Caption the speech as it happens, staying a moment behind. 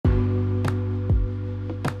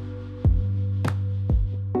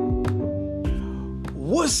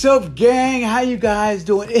What's up, gang? How you guys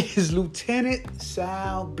doing? It is Lieutenant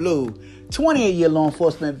Sal Blue, 28-year law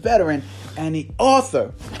enforcement veteran and the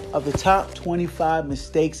author of the Top 25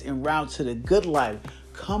 Mistakes En Route to the Good Life,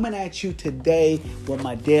 coming at you today with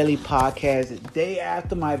my daily podcast, the day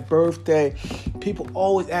after my birthday. People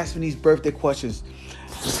always ask me these birthday questions.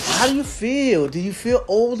 How do you feel? Do you feel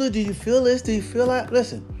older? Do you feel this? Do you feel that?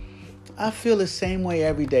 Listen, I feel the same way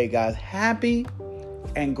every day, guys. Happy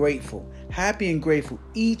and grateful. Happy and grateful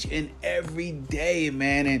each and every day,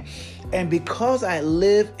 man. And because I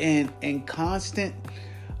live in constant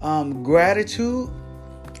gratitude,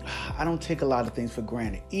 I don't take a lot of things for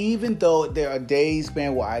granted. Even though there are days,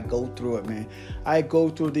 man, where I go through it, man. I go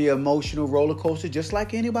through the emotional roller coaster just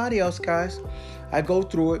like anybody else, guys. I go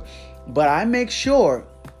through it, but I make sure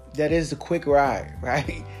that it's a quick ride,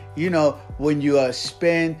 right? You know, when you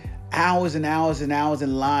spend hours and hours and hours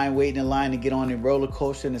in line, waiting in line to get on a roller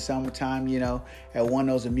coaster in the summertime, you know, at one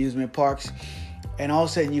of those amusement parks. And all of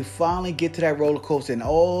a sudden you finally get to that roller coaster and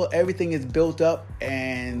everything is built up.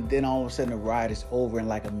 And then all of a sudden the ride is over in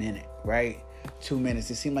like a minute, right? 2 minutes.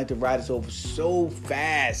 It seemed like the ride is over so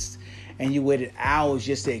fast and you waited hours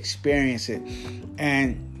just to experience it.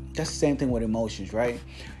 And that's the same thing with emotions, right?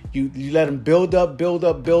 You let them build up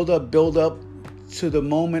to the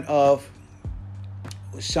moment of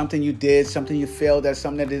something you did, something you failed at,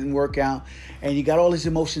 something that didn't work out, and you got all these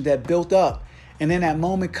emotions that built up, and then that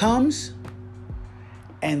moment comes,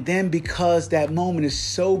 and then because that moment is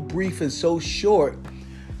so brief and so short,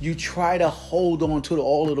 you try to hold on to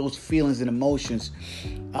all of those feelings and emotions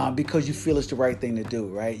because you feel it's the right thing to do,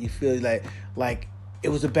 right? You feel like it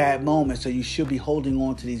was a bad moment, so you should be holding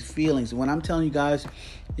on to these feelings. And when I'm telling you guys,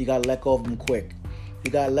 you got to let go of them quick. You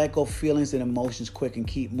got to let go of feelings and emotions quick and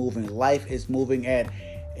keep moving. Life is moving at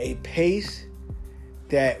a pace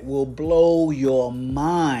that will blow your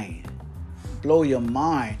mind. Blow your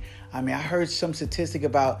mind. I mean, I heard some statistic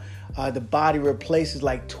about the body replaces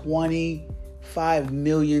like 25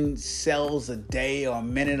 million cells a day or a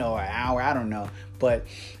minute or an hour. I don't know. But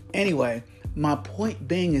anyway, my point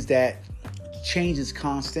being is that change is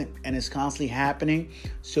constant and it's constantly happening.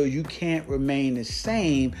 So you can't remain the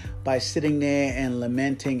same by sitting there and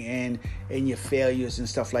lamenting in your failures and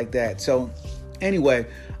stuff like that. So anyway,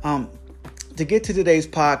 to get to today's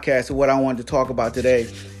podcast, and what I wanted to talk about today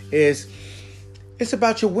is it's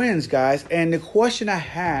about your wins, guys. And the question I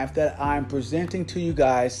have that I'm presenting to you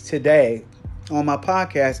guys today on my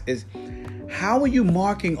podcast is, how are you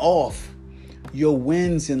marking off your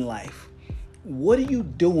wins in life? What are you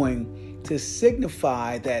doing to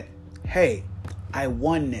signify that, hey, I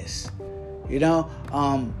won this? You know,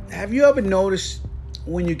 have you ever noticed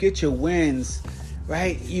when you get your wins,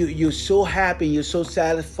 right? You're so happy, you're so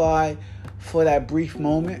satisfied for that brief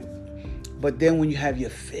moment. But then when you have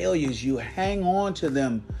your failures, you hang on to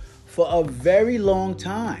them for a very long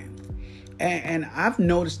time. And I've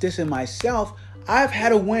noticed this in myself. I've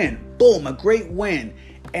had a win, boom, a great win.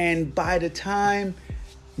 And by the time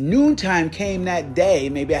noontime came that day,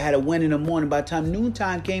 maybe I had a win in the morning. By the time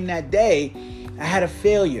noontime came that day, I had a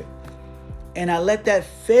failure. And I let that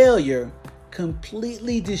failure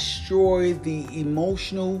completely destroy the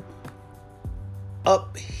emotional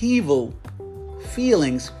upheaval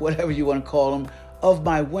feelings, whatever you want to call them, of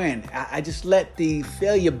my win. I just let the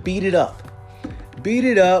failure beat it up.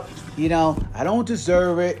 You know, I don't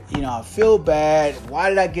deserve it. You know, I feel bad. Why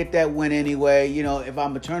did I get that win anyway? You know, if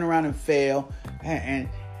I'm going to turn around and fail,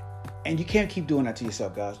 and you can't keep doing that to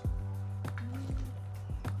yourself, guys.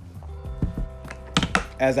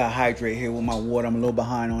 As I hydrate here with my water, I'm a little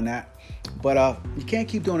behind on that. But you can't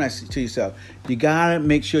keep doing that to yourself. You got to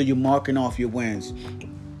make sure you're marking off your wins.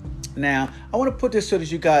 Now, I want to put this so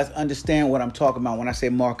that you guys understand what I'm talking about when I say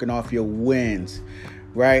marking off your wins,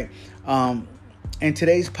 right? In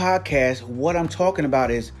today's podcast, what I'm talking about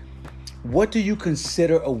is, what do you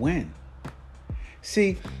consider a win?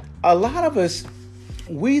 See, a lot of us,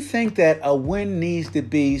 we think that a win needs to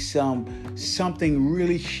be something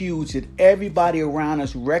really huge that everybody around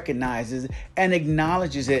us recognizes and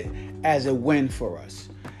acknowledges it as a win for us.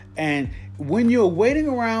 And when you're waiting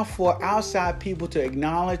around for outside people to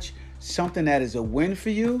acknowledge something that is a win for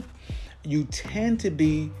you, you tend to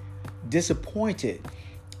be disappointed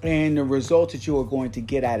in the results that you are going to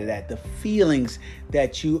get out of that. The feelings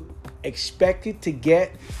that you expected to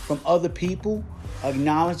get from other people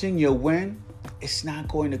acknowledging your win, it's not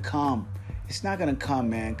going to come. It's not going to come,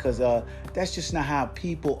 man, because that's just not how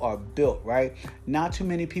people are built, right? Not too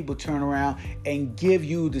many people turn around and give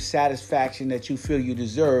you the satisfaction that you feel you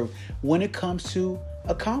deserve when it comes to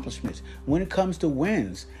accomplishments, when it comes to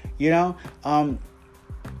wins. You know,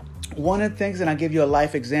 one of the things, and I'll give you a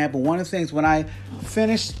life example, one of the things when I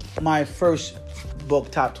finished my first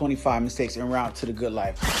book, Top 25 Mistakes En Route to the Good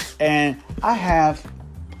Life, and I have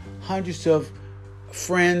hundreds of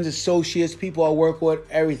friends, associates, people I work with,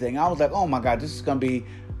 everything. I was like, oh my God, this is going to be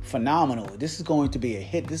phenomenal. This is going to be a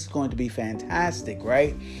hit. This is going to be fantastic,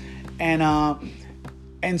 right?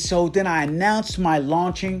 And so then I announced my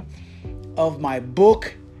launching of my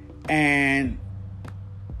book, and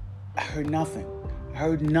I heard nothing.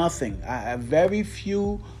 Very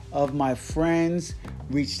few of my friends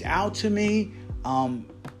reached out to me.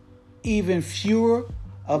 Even fewer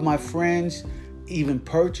of my friends even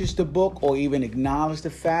purchased the book or even acknowledged the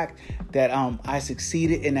fact that I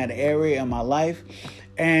succeeded in that area in my life.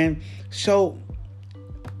 And so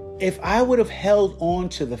if I would have held on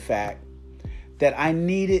to the fact that I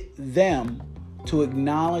needed them to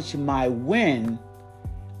acknowledge my win,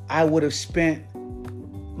 I would have spent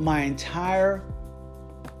my entire,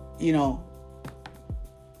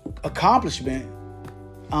 accomplishment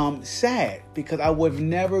sad, because I would have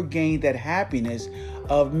never gained that happiness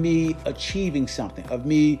of me achieving something, of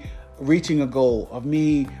me reaching a goal, of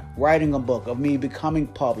me writing a book, of me becoming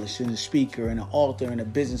published and a speaker and an author and a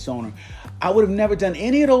business owner. I would have never done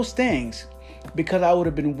any of those things because I would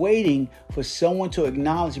have been waiting for someone to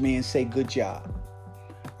acknowledge me and say, good job,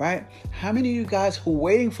 right? How many of you guys are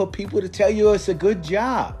waiting for people to tell you it's a good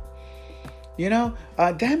job?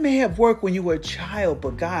 That may have worked when you were a child,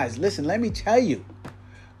 but guys, listen, let me tell you,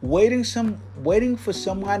 waiting for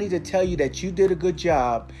somebody to tell you that you did a good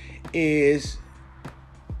job is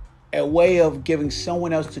a way of giving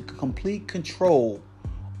someone else to complete control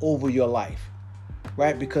over your life,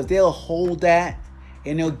 right? Because they'll hold that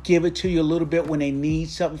and they'll give it to you a little bit when they need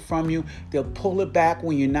something from you. They'll pull it back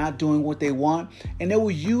when you're not doing what they want, and they will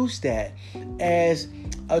use that as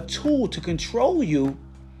a tool to control you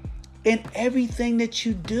in everything that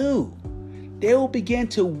you do. They will begin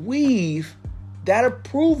to weave that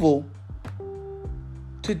approval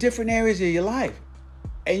to different areas of your life.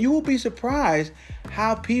 And you will be surprised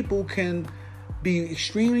how people can be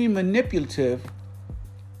extremely manipulative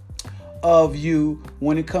of you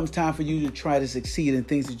when it comes time for you to try to succeed in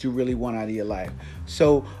things that you really want out of your life.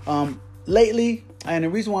 So lately, and the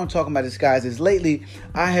reason why I'm talking about this, guys, is lately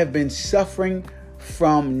I have been suffering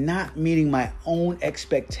from not meeting my own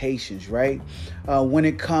expectations, right? When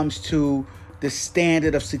it comes to the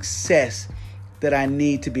standard of success that I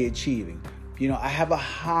need to be achieving. I have a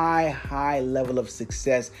high level of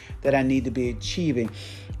success that I need to be achieving.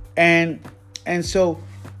 And so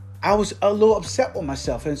I was a little upset with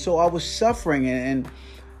myself. And so I was suffering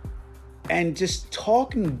and just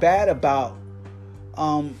talking bad about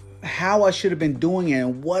how I should have been doing it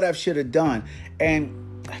and what I should have done. And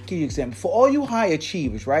I'll give you an example. For all you high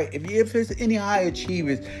achievers, right? If there's any high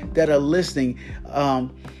achievers that are listening,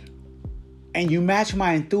 and you match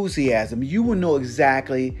my enthusiasm, you will know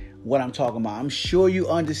exactly what I'm talking about. I'm sure you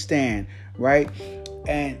understand, right?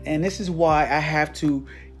 And this is why I have to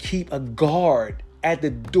keep a guard at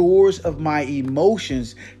the doors of my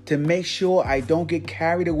emotions to make sure I don't get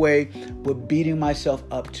carried away with beating myself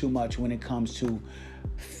up too much when it comes to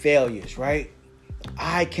failures, right?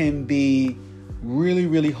 I can be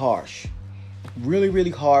really harsh.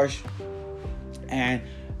 Really harsh. And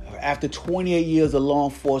after 28 years of law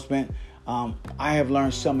enforcement, I have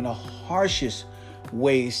learned some of the harshest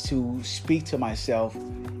ways to speak to myself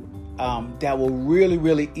that will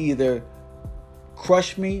really either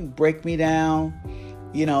crush me, break me down,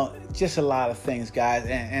 just a lot of things, guys.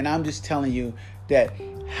 And I'm just telling you that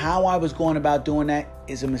how I was going about doing that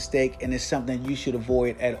is a mistake, and it's something you should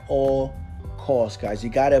avoid at all costs, guys. You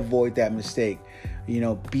got to avoid that mistake,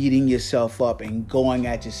 beating yourself up and going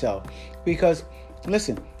at yourself. Because,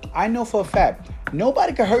 listen, I know for a fact,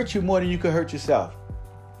 nobody can hurt you more than you can hurt yourself.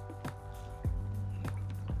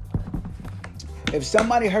 If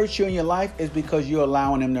somebody hurts you in your life, it's because you're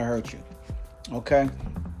allowing them to hurt you. Okay?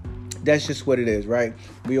 That's just what it is, right?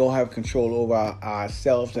 We all have control over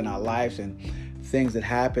ourselves and our lives and things that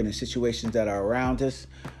happen and situations that are around us.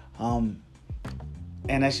 And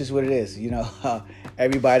that's just what it is.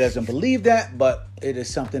 Everybody doesn't believe that, but it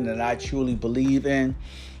is something that I truly believe in.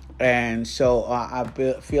 And so I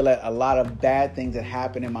feel that a lot of bad things that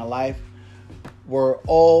happened in my life were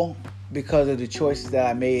all because of the choices that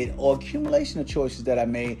I made, or accumulation of choices that I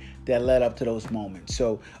made that led up to those moments.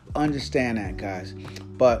 So understand that, guys.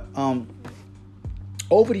 But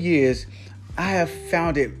over the years, I have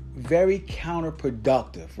found it very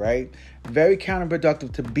counterproductive, right? Very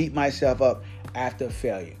counterproductive to beat myself up after a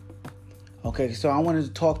failure. Okay, so I wanted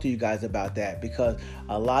to talk to you guys about that because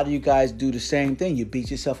a lot of you guys do the same thing. You beat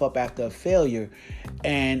yourself up after a failure.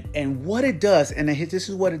 And what it does, and this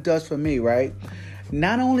is what it does for me, right?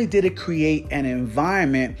 Not only did it create an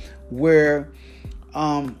environment where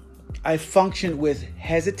I functioned with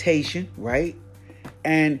hesitation, right?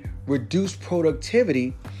 And reduced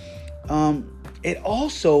productivity. It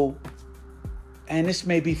also, and this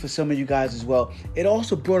may be for some of you guys as well, it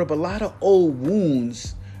also brought up a lot of old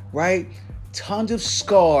wounds, right? Tons of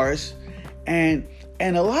scars and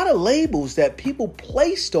a lot of labels that people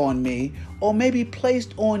placed on me or maybe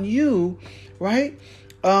placed on you, right?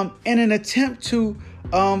 In an attempt to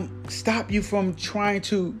stop you from trying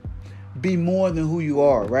to be more than who you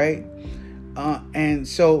are, right? And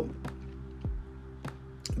so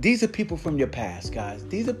these are people from your past, guys.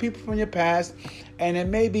 These are people from your past, and it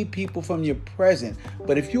may be people from your present.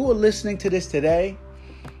 But if you are listening to this today,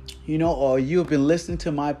 or you have been listening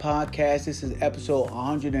to my podcast, this is episode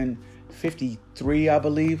 153, I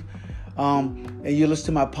believe, and you listen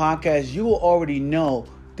to my podcast, you will already know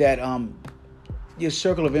that your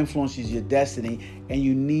circle of influence is your destiny, and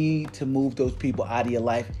you need to move those people out of your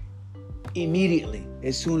life immediately,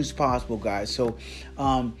 as soon as possible, guys. So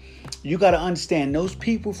you got to understand, those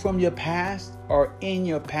people from your past are in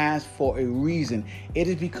your past for a reason. It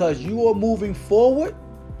is because you are moving forward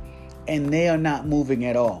and they are not moving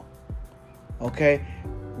at all. Okay?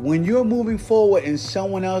 When you're moving forward and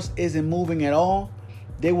someone else isn't moving at all,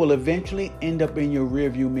 they will eventually end up in your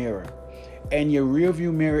rearview mirror. And your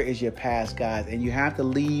rearview mirror is your past, guys. And you have to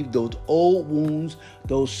leave those old wounds,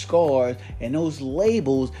 those scars, and those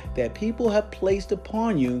labels that people have placed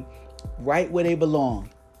upon you right where they belong,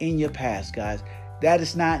 in your past, guys. That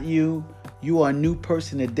is not you. You are a new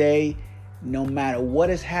person today. No matter what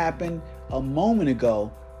has happened a moment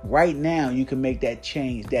ago, right now you can make that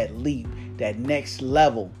change, that leap, that next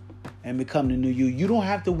level, and become the new you. You don't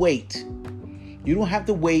have to wait. You don't have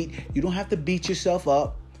to wait. You don't have to beat yourself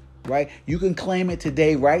up. Right? You can claim it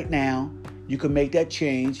today, right now. You can make that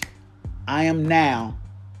change. I am now.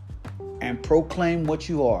 And proclaim what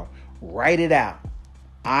you are. Write it out.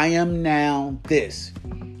 I am now this.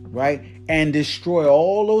 Right? And destroy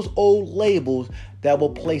all those old labels that were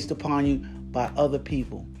placed upon you by other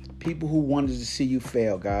people. People who wanted to see you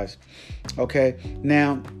fail, guys. Okay?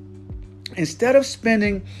 Now, instead of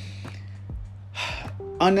spending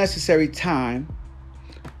unnecessary time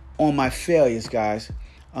on my failures, guys,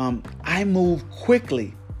 I move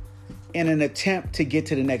quickly in an attempt to get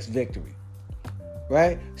to the next victory,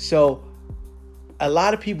 right? So a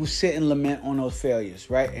lot of people sit and lament on those failures,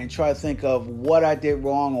 right? And try to think of what I did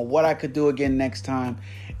wrong or what I could do again next time.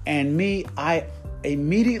 And me, I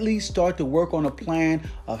immediately start to work on a plan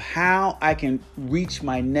of how I can reach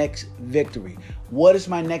my next victory. What is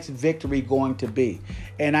my next victory going to be?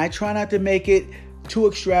 And I try not to make it too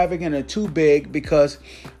extravagant or too big, because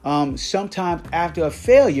sometimes after a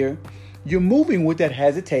failure, you're moving with that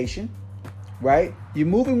hesitation, right? You're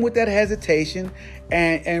moving with that hesitation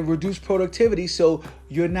and reduced productivity. So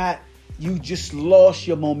you just lost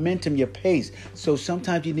your momentum, your pace. So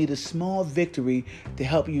sometimes you need a small victory to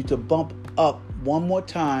help you to bump up one more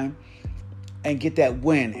time and get that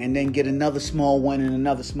win, and then get another small win and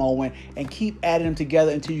another small win, and keep adding them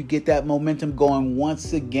together until you get that momentum going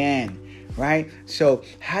once again. Right? So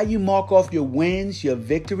how you mark off your wins, your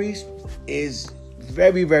victories, is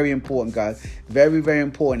very, very important, guys. Very, very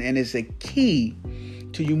important. And it's a key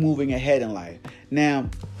to you moving ahead in life. Now,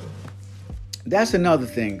 that's another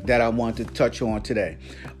thing that I want to touch on today.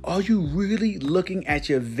 Are you really looking at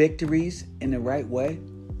your victories in the right way?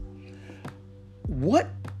 What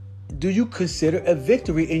do you consider a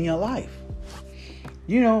victory in your life?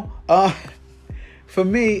 For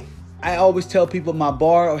me, I always tell people my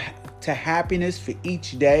bar to happiness for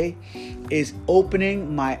each day is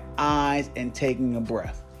opening my eyes and taking a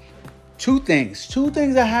breath. Two things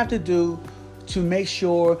I have to do to make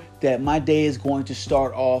sure that my day is going to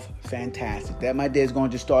start off fantastic, that my day is going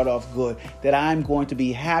to start off good, that I'm going to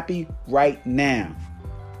be happy right now.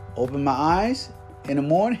 Open my eyes in the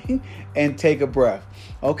morning and take a breath.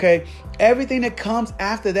 Okay? Everything that comes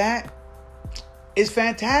after that is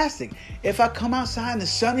fantastic. If I come outside and the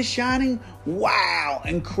sun is shining, wow,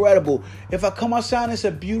 incredible. If I come outside and it's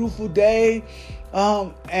a beautiful day,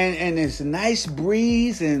 and it's a nice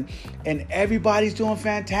breeze and everybody's doing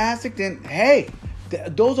fantastic, then hey,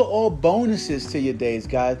 those are all bonuses to your days,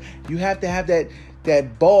 guys. You have to have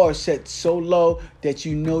that bar set so low that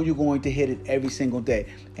you know you're going to hit it every single day.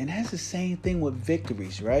 And that's the same thing with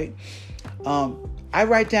victories, right? I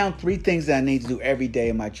write down 3 things that I need to do every day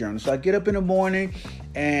in my journal. So I get up in the morning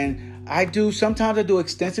and Sometimes I do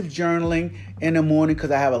extensive journaling in the morning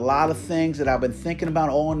because I have a lot of things that I've been thinking about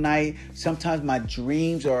all night. Sometimes my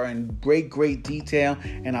dreams are in great detail,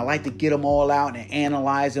 and I like to get them all out and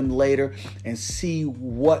analyze them later and see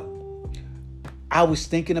what I was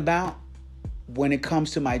thinking about when it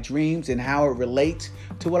comes to my dreams and how it relates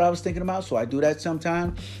to what I was thinking about. So I do that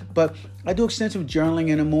sometimes. But I do extensive journaling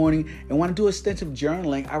in the morning. And when I do extensive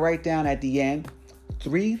journaling, I write down at the end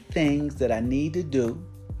 3 things that I need to do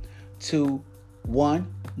to,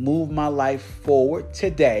 1, move my life forward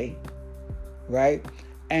today, right?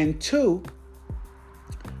 And 2,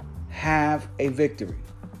 have a victory.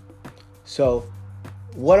 So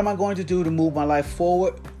what am I going to do to move my life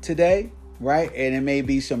forward today, right? And it may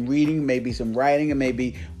be some reading, maybe some writing, it may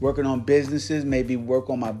be working on businesses, maybe work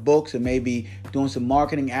on my books, and maybe doing some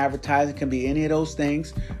marketing, advertising, can be any of those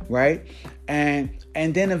things, right? And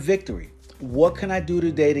then a victory. What can I do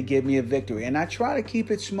today to give me a victory? And I try to keep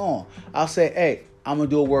it small. I'll say, hey, I'm going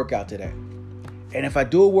to do a workout today. And if I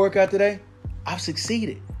do a workout today, I've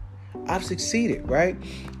succeeded, right?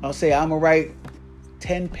 I'll say I'm going to write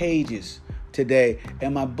 10 pages today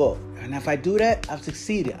in my book. And if I do that, I've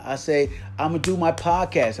succeeded. I say, I'm going to do my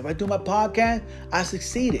podcast. If I do my podcast, I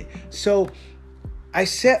succeeded. So I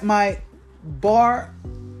set my bar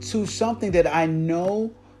to something that I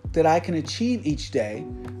know that I can achieve each day,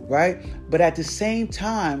 right? But at the same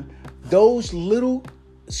time, those little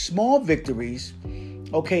small victories,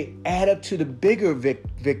 okay, add up to the bigger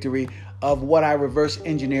victory of what I reverse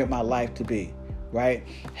engineered my life to be, right?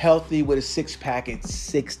 Healthy with a 6-pack at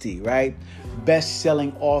 60, right?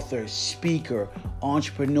 Best-selling author, speaker,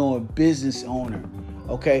 entrepreneur, business owner,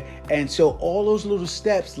 okay? And so all those little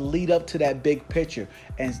steps lead up to that big picture.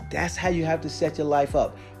 And that's how you have to set your life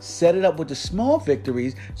up. Set it up with the small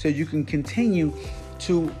victories so you can continue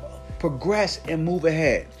to progress and move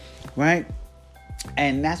ahead, right?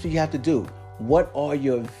 And that's what you have to do. What are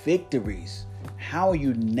your victories? How are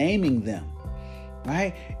you naming them,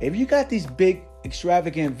 right? If you got these big,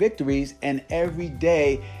 extravagant victories and every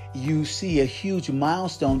day you see a huge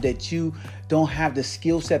milestone that you don't have the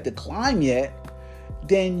skill set to climb yet,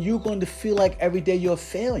 then you're going to feel like every day you're a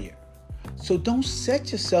failure. So don't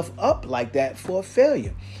set yourself up like that for a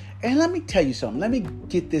failure. And let me tell you something. Let me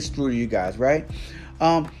get this through to you guys, right?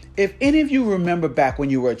 If any of you remember back when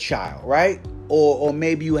you were a child, right? Or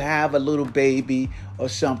maybe you have a little baby or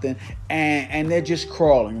something and they're just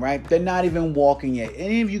crawling, right? They're not even walking yet.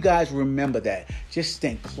 Any of you guys remember that? Just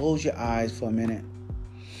think, close your eyes for a minute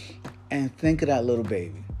and think of that little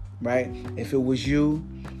baby, right? If it was you,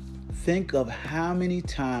 think of how many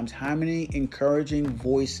times, how many encouraging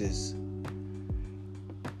voices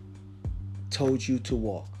told you to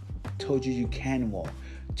walk, told you you can walk,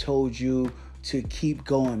 told you to keep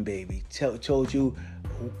going, baby, told you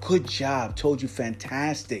good job, told you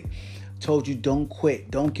fantastic, told you don't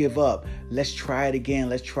quit, don't give up, let's try it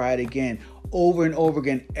again, over and over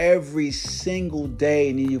again every single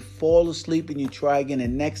day. And then you fall asleep and you try again the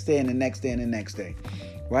next day and the next day and the next day,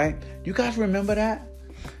 right? You guys remember that?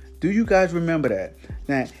 Do you guys remember that?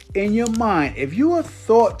 Now, in your mind, if you were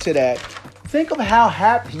thought to that, think of how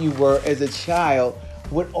happy you were as a child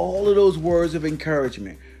with all of those words of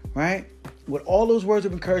encouragement, right? With all those words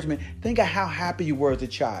of encouragement, think of how happy you were as a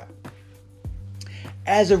child.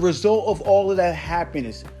 As a result of all of that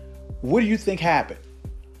happiness, what do you think happened?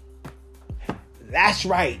 That's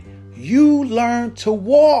right. You learned to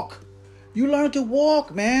walk. You learned to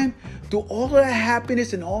walk, man. Through all of that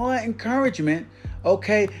happiness and all that encouragement,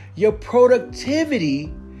 okay, your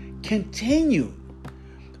productivity continued.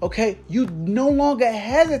 Okay, you no longer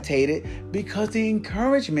hesitated because the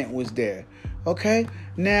encouragement was there. Okay,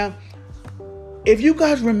 now, if you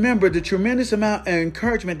guys remember the tremendous amount of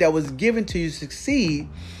encouragement that was given to you to succeed,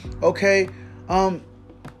 okay,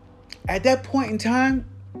 at that point in time,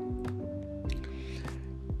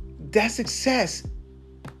 that success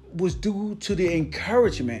was due to the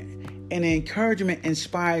encouragement, and the encouragement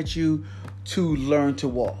inspired you to learn to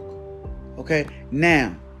walk. Okay,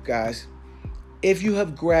 now, guys, if you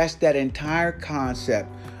have grasped that entire concept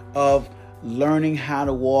of learning how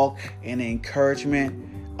to walk and encouragement,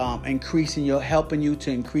 helping you to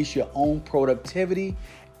increase your own productivity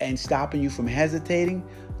and stopping you from hesitating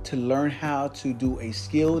to learn how to do a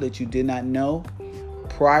skill that you did not know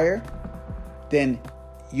prior, then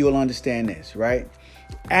you'll understand this, right?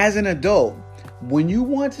 As an adult, when you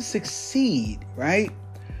want to succeed, right,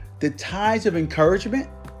 the tides of encouragement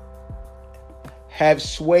have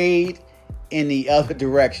swayed in the other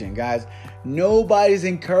direction, guys. Nobody's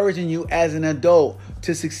encouraging you as an adult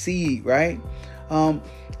to succeed, right?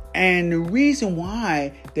 And the reason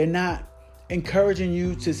why they're not encouraging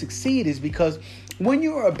you to succeed is because when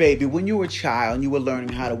you were a baby, when you were a child and you were learning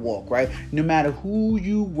how to walk, right? No matter who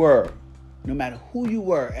you were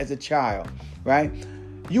as a child, right?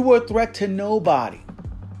 You were a threat to nobody.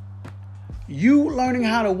 You learning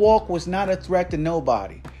how to walk was not a threat to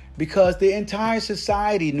nobody because the entire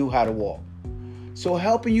society knew how to walk. So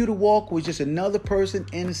helping you to walk was just another person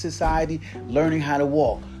in the society learning how to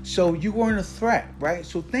walk. So you weren't a threat, right?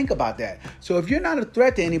 So think about that. So if you're not a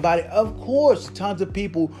threat to anybody, of course, tons of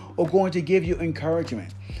people are going to give you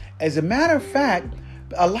encouragement. As a matter of fact,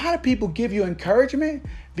 a lot of people give you encouragement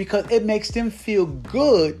because it makes them feel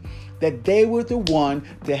good that they were the one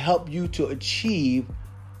to help you to achieve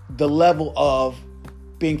the level of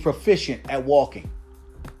being proficient at walking,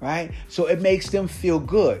 right? So it makes them feel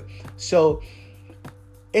good. So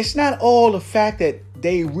it's not all the fact that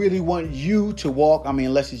they really want you to walk. I mean,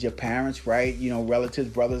 unless it's your parents, right? You know, relatives,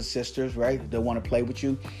 brothers, sisters, right? They want to play with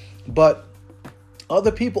you. But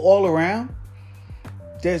other people all around,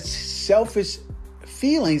 their selfish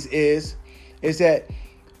feelings is that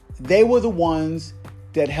they were the ones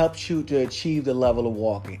that helped you to achieve the level of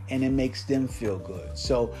walking, and it makes them feel good.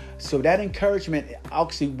 So that encouragement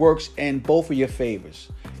actually works in both of your favors,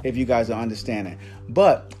 if you guys are understanding.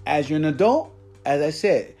 But as you're an adult, as I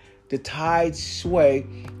said, the tides sway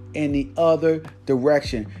in the other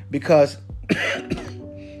direction because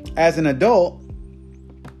as an adult,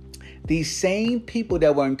 these same people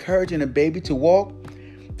that were encouraging a baby to walk,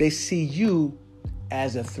 they see you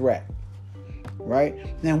as a threat,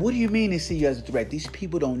 right? Now, what do you mean they see you as a threat? These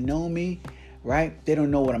people don't know me, right? They don't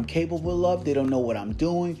know what I'm capable of. They don't know what I'm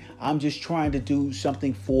doing. I'm just trying to do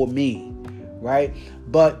something for me, right?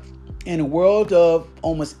 But in a world of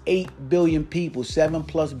almost 8 billion people,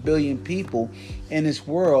 7+ billion people in this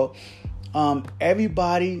world,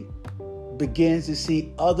 everybody begins to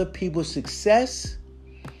see other people's success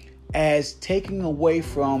as taking away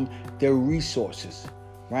from their resources,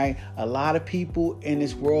 right? A lot of people in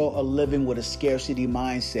this world are living with a scarcity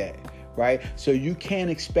mindset, right? So you can't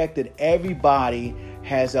expect that everybody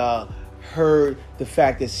has heard the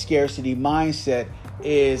fact that scarcity mindset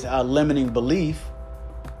is a limiting belief,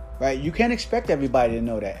 right? You can't expect everybody to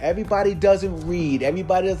know that. Everybody doesn't read.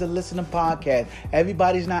 Everybody doesn't listen to podcasts.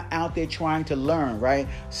 Everybody's not out there trying to learn, right?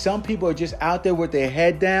 Some people are just out there with their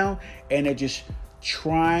head down and they're just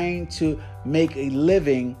trying to make a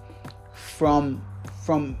living from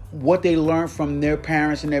what they learned from their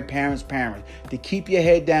parents and their parents' parents. To keep your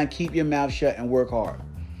head down, keep your mouth shut, and work hard.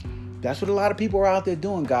 That's what a lot of people are out there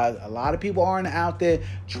doing, guys. A lot of people aren't out there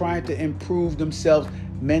trying to improve themselves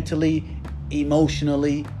mentally,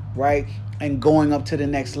 emotionally, right? And going up to the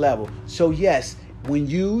next level. So yes, when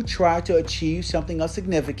you try to achieve something of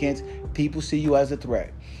significance, people see you as a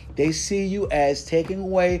threat. They see you as taking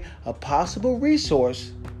away a possible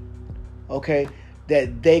resource, okay,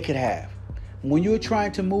 that they could have. When you're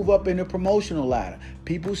trying to move up in the promotional ladder,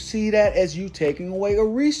 people see that as you taking away a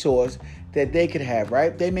resource that they could have,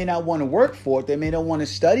 right? They may not want to work for it. They may not want to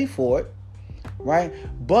study for it, right?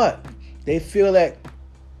 But they feel that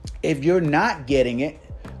if you're not getting it,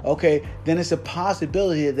 okay, then it's a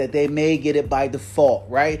possibility that they may get it by default,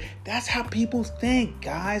 right? That's how people think,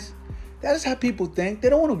 guys. That is how people think. They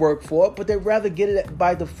don't want to work for it, but they'd rather get it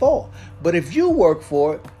by default. But if you work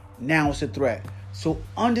for it, now it's a threat. So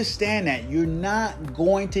understand that you're not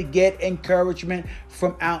going to get encouragement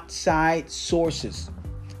from outside sources.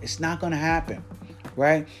 It's not going to happen,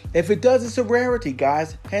 right? If it does, it's a rarity,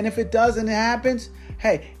 guys. And if it doesn't, it happens.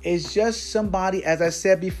 Hey, it's just somebody, as I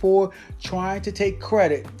said before, trying to take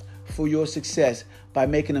credit for your success by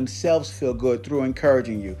making themselves feel good through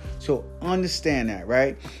encouraging you. So understand that,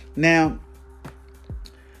 right? Now,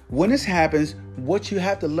 when this happens, what you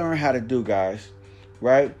have to learn how to do, guys,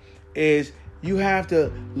 right, is you have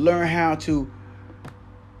to learn how to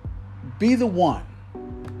be the one.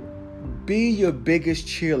 Be your biggest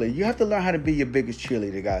cheerleader. You have to learn how to be your biggest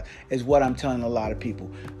cheerleader, guys, is what I'm telling a lot of people.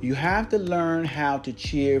 You have to learn how to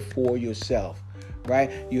cheer for yourself,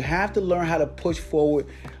 right? You have to learn how to push forward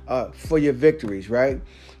for your victories, right?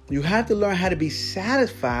 You have to learn how to be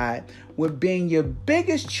satisfied with being your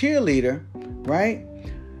biggest cheerleader, right?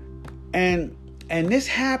 And this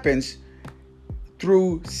happens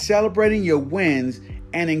through celebrating your wins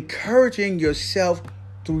and encouraging yourself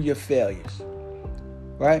through your failures,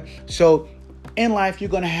 right? So in life, you're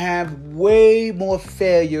going to have way more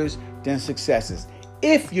failures than successes.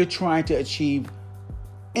 If you're trying to achieve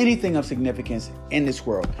anything of significance in this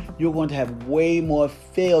world, you're going to have way more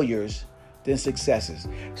failures than successes.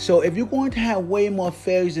 So if you're going to have way more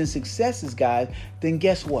failures than successes, guys, then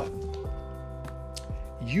guess what?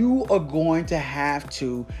 You are going to have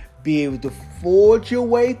to be able to forge your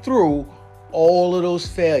way through all of those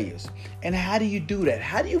failures. And how do you do that?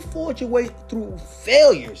 How do you forge your way through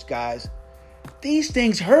failures, guys? These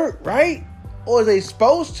things hurt, right? Or they're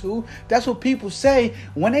supposed to. That's what people say.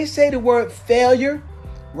 When they say the word failure,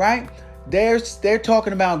 right? They're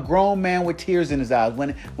talking about a grown man with tears in his eyes.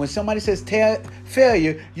 When somebody says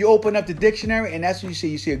failure, you open up the dictionary and that's what you see.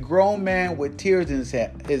 You see a grown man with tears in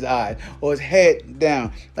his eyes, or his head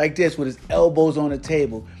down like this with his elbows on the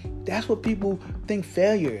table. That's what people think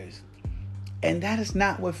failure is. And that is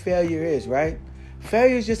not what failure is, right?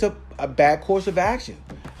 Failure is just a bad course of action.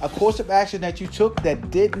 A course of action that you took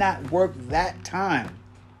that did not work that time.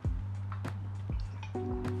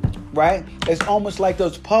 Right? It's almost like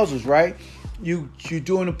those puzzles, right? You're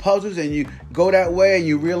doing the puzzles and you go that way and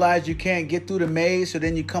you realize you can't get through the maze. So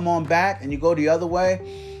then you come on back and you go the other way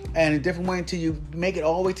and a different way until you make it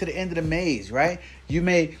all the way to the end of the maze, right? You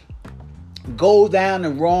may go down the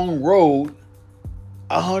wrong road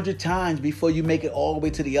 100 times before you make it all the way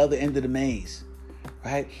to the other end of the maze,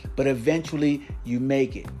 right? But eventually you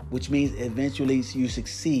make it, which means eventually you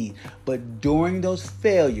succeed. But during those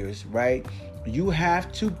failures, right, you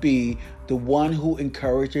have to be the one who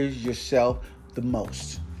encourages yourself the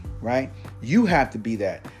most, right? You have to be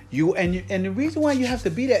that. And the reason why you have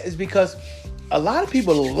to be that is because a lot of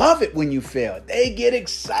people love it when you fail. They get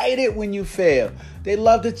excited when you fail. They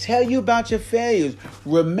love to tell you about your failures.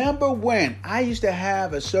 Remember when I used to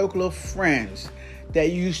have a circle of friends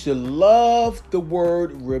that used to love the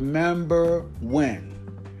word remember when.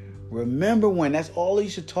 Remember when. That's all they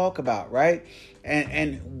used to talk about, right?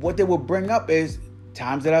 And what they would bring up is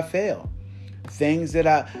times that I failed. Things that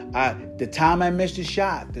the time I missed a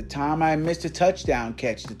shot, the time I missed a touchdown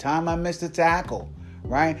catch, the time I missed a tackle,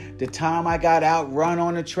 right? The time I got outrun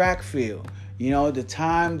on the track field. The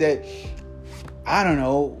time that, I don't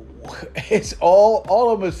know, it's all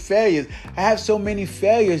of them is failures. I have so many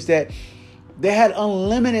failures that they had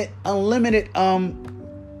unlimited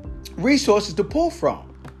resources to pull from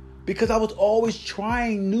because I was always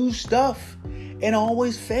trying new stuff and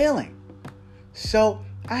always failing. So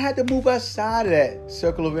I had to move outside of that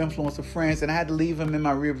circle of influence of friends, and I had to leave them in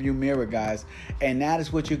my rearview mirror, guys. And that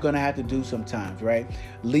is what you're going to have to do sometimes, right?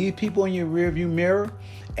 Leave people in your rearview mirror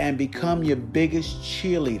and become your biggest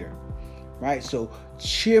cheerleader, right? So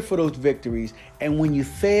cheer for those victories. And when you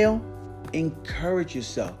fail, encourage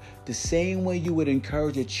yourself the same way you would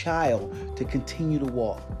encourage a child to continue to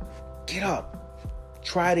walk. Get up.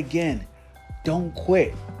 Try it again. Don't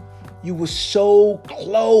quit. You were so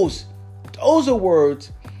close. Those are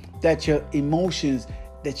words that your emotions,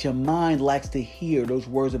 that your mind likes to hear, those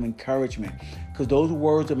words of encouragement. Because those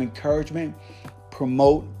words of encouragement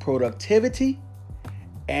promote productivity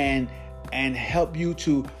and help you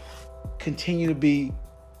to continue to be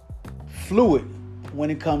fluid when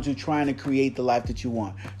it comes to trying to create the life that you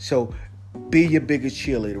want. So be your biggest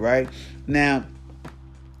cheerleader, right? Now,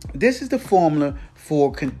 this is the formula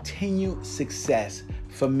for continued success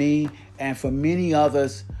for me and for many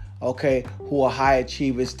others, okay, who are high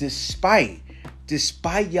achievers despite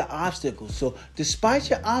your obstacles. So despite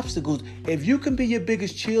your obstacles, if you can be your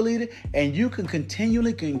biggest cheerleader and you can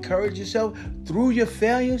continually encourage yourself through your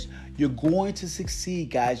failures, you're going to succeed,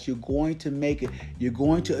 guys. You're going to make it. You're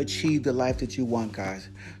going to achieve the life that you want, guys.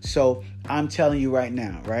 So I'm telling you right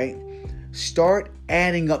now, right? Start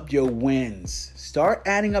adding up your wins. Start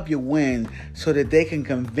adding up your wins so that they can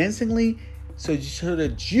convincingly, so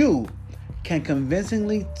that you can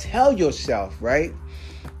convincingly tell yourself, right,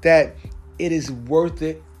 that it is worth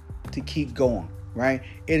it to keep going, right?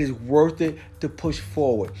 It is worth it to push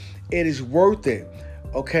forward. It is worth it,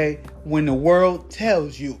 okay, when the world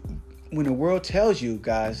tells you,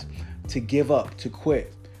 guys, to give up, to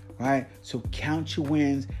quit, right? So count your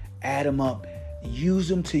wins, add them up, use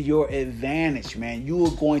them to your advantage, man. You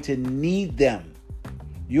are going to need them.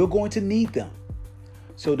 You're going to need them.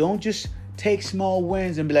 So don't just take small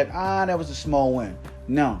wins and be like, that was a small win.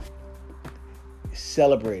 No.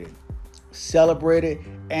 Celebrate it. Celebrate it.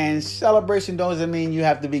 And celebration doesn't mean you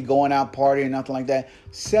have to be going out partying or nothing like that.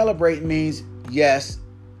 Celebrate means, yes,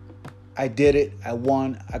 I did it. I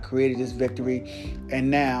won. I created this victory. And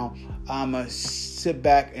now I'm going to sit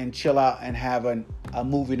back and chill out and have a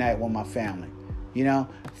movie night with my family.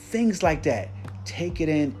 Things like that. Take it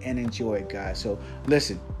in and enjoy it, guys. So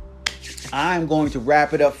listen, I'm going to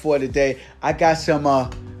wrap it up for today. I got some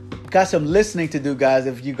listening to do, guys.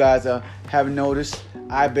 If you guys haven't noticed,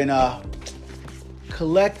 I've been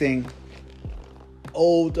collecting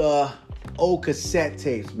old cassette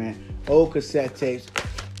tapes, man. Old cassette tapes.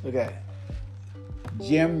 Look at it.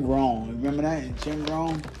 Jim Rohn. Remember that? Jim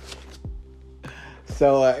Rohn?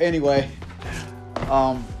 So anyway,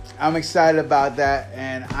 I'm excited about that,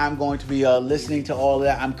 and I'm going to be listening to all of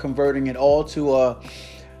that. I'm converting it all to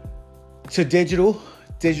digital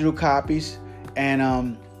copies,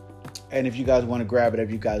 and if you guys want to grab it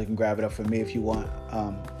up, you guys can grab it up for me if you want.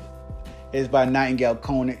 It's by Nightingale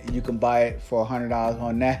Conant. You can buy it for $100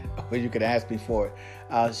 on that, or you can ask me for it.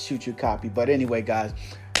 I'll shoot you a copy. But anyway, guys,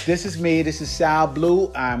 this is me. This is Sal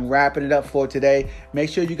Blue. I'm wrapping it up for today.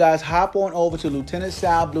 Make sure you guys hop on over to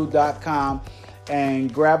LieutenantSalBlue.com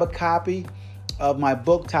and grab a copy of my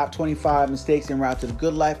book, Top 25 Mistakes En Route to the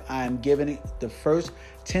Good Life. I am giving it the first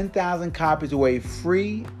 10,000 copies away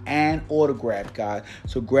free and autographed, guys.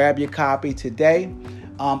 So grab your copy today,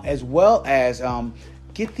 as well as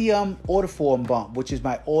get the order form bump, which is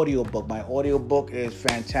my audiobook. My audiobook is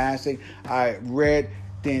fantastic. I read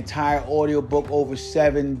the entire audiobook over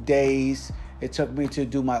 7 days. It took me to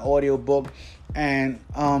do my audiobook, and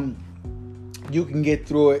you can get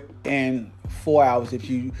through it in 4 hours if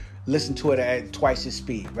you listen to it at twice the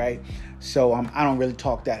speed, right? So I don't really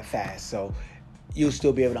talk that fast, so you'll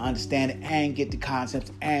still be able to understand it and get the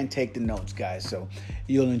concepts and take the notes, guys. So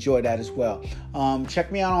you'll enjoy that as well.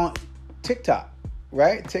 Check me out on TikTok,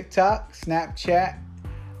 right? TikTok, Snapchat,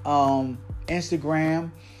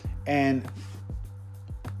 Instagram, and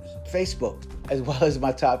Facebook, as well as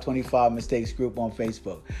my Top 25 Mistakes group on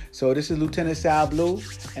Facebook. So this is Lieutenant Sal Blue,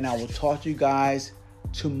 and I will talk to you guys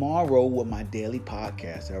tomorrow with my daily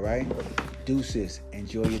podcast, all right? Deuces.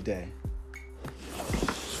 Enjoy your day.